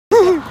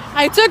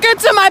I took her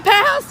to my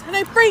house and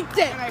I freaked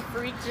it.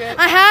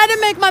 I had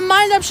to make my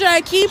mind up. Should I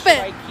keep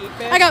it?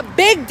 I got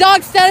big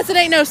dog status. It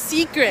ain't no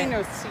secret. Ain't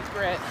no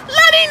secret.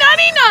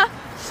 La-dee-na-dee-na.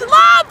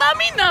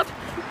 Sla-ba-me-na.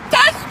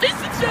 Touch this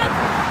and shit.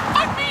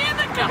 Fuck me in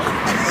the gut.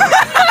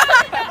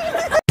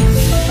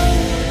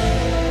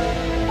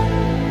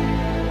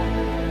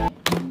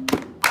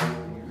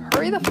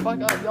 Hurry the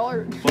fuck up, y'all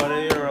are.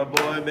 Buddy, you're a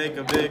boy, make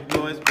a big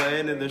noise,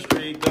 playing in the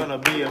street, gonna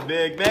be a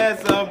big man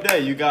someday.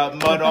 You got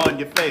mud on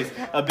your face,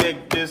 a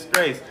big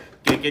disgrace,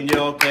 kicking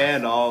your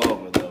can all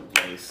over the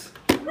place.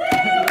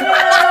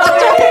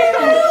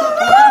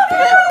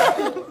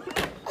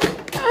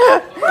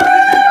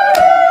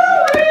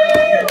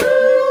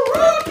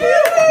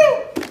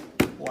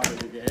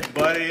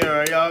 Buddy,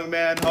 you're a young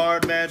man,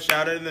 hard man,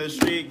 shouting in the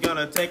street,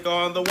 gonna take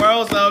on the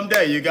world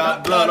someday. You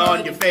got blood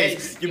on your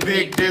face, you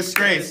big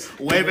disgrace,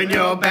 waving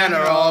your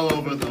banner all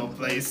over the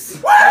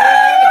place.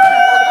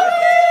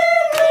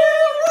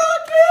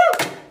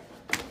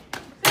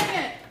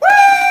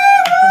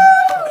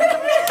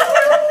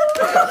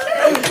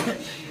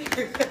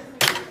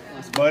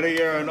 Buddy,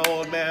 you're an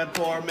old man,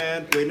 poor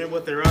man, bleeding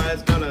with your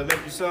eyes, gonna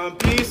make you some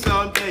peace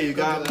someday. You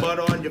got mud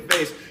on your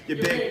face, you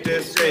big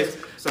disgrace.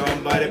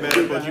 Somebody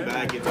better put you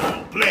back into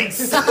your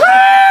place. Oh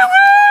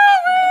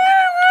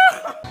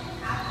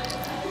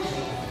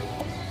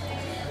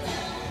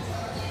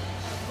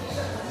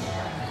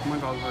my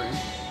God, hurry.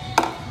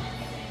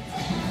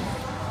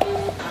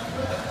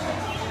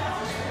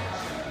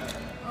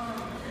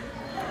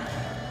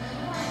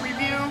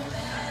 Review.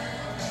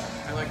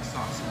 I like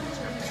sauce.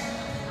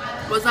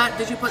 Was that,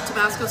 did you put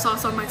Tabasco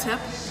sauce on my tip?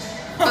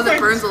 Because it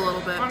burns a little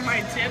bit. On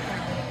my tip.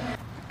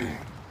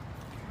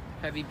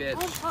 Heavy bitch.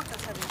 Oh fuck,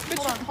 that's heavy.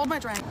 Hold on, hold my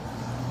drink.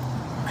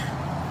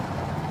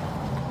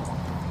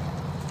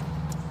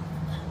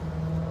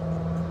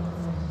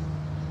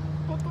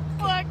 What the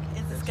fuck?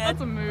 Is this good? That's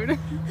a mood.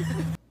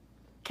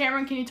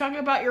 Cameron, can you talk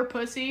about your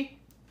pussy?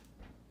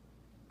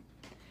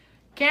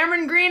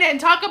 Cameron Greenan,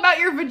 talk about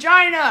your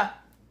vagina.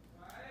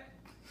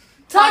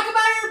 Talk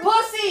about your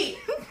pussy!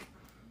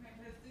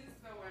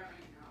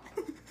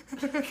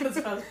 That's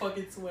how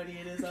fucking sweaty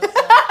it is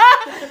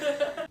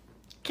outside.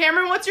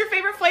 Cameron, what's your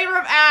favorite flavor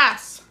of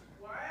ass?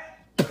 What?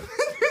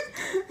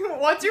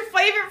 What's your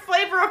favorite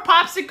flavor of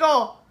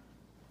popsicle?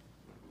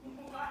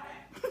 What?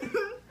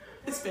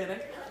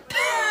 Hispanic.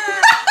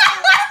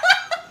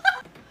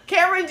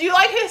 Cameron, do you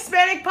like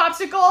Hispanic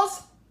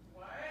popsicles?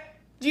 What?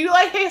 Do you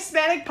like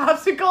Hispanic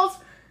popsicles?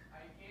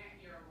 I can't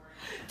hear a word.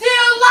 Do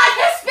you like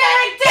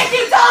Hispanic dick,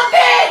 you dumb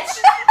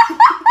bitch?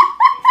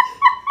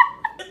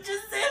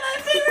 Just say my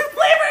favorite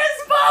flavor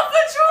is Paw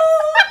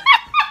Patrol.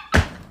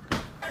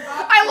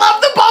 I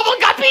love the bubble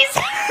guppies.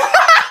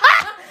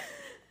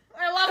 I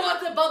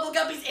want the bubble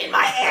guppies in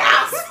my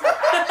ass.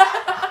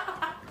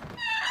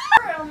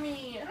 Around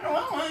me. I don't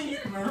want you.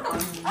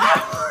 I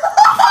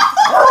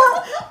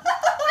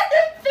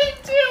didn't think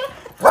to.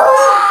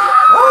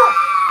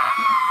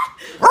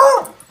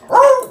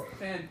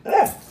 Ben.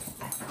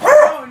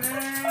 Oh no.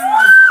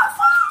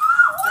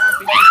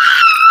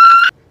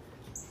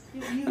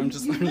 I'm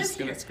just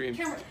gonna scream.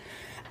 Cameron.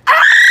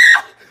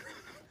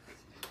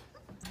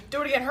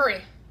 Do it again,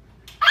 hurry.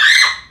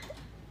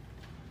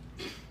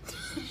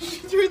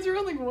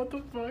 You're like, what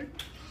the fuck?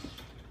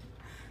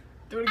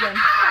 Do it again.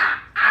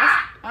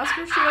 Ask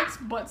her if she likes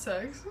butt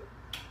sex.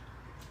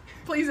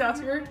 Please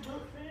ask her.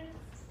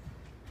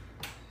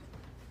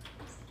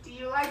 Do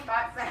you like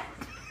butt sex?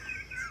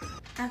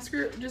 Ask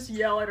her, just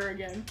yell at her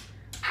again.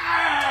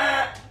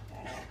 What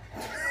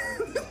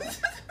the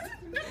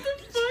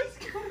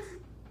fuck?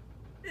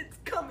 It's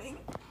coming.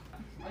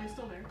 Are you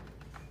still there?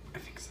 I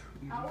think so.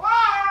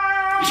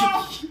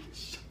 Hello?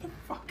 Shut the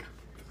fuck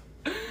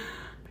up.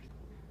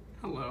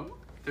 Hello?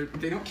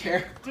 They don't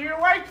care. Do you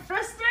like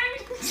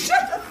fisting?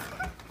 Shut the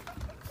fuck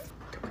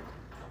up.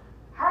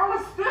 How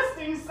does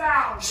fisting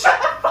sound? Shut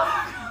the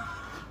fuck up.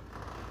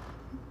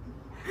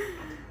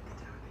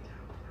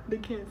 They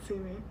can't see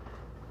me.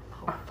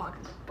 Oh, fuck,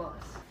 it's a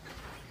bus.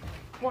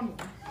 One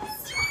more.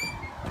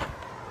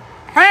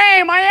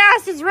 Hey, my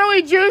ass is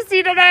really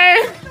juicy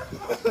today.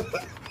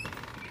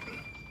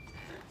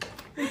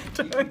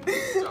 Done.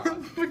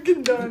 I'm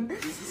fucking done.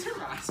 This is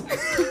harassment.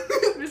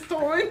 It's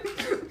stolen.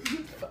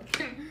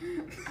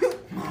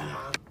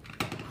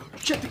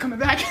 Shit, they're coming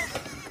back.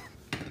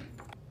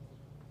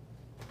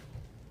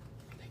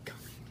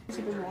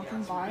 So they're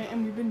walking by,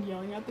 and we've been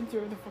yelling at them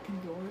through the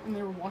fucking door, and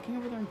they were walking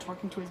over there and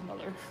talking to his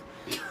mother.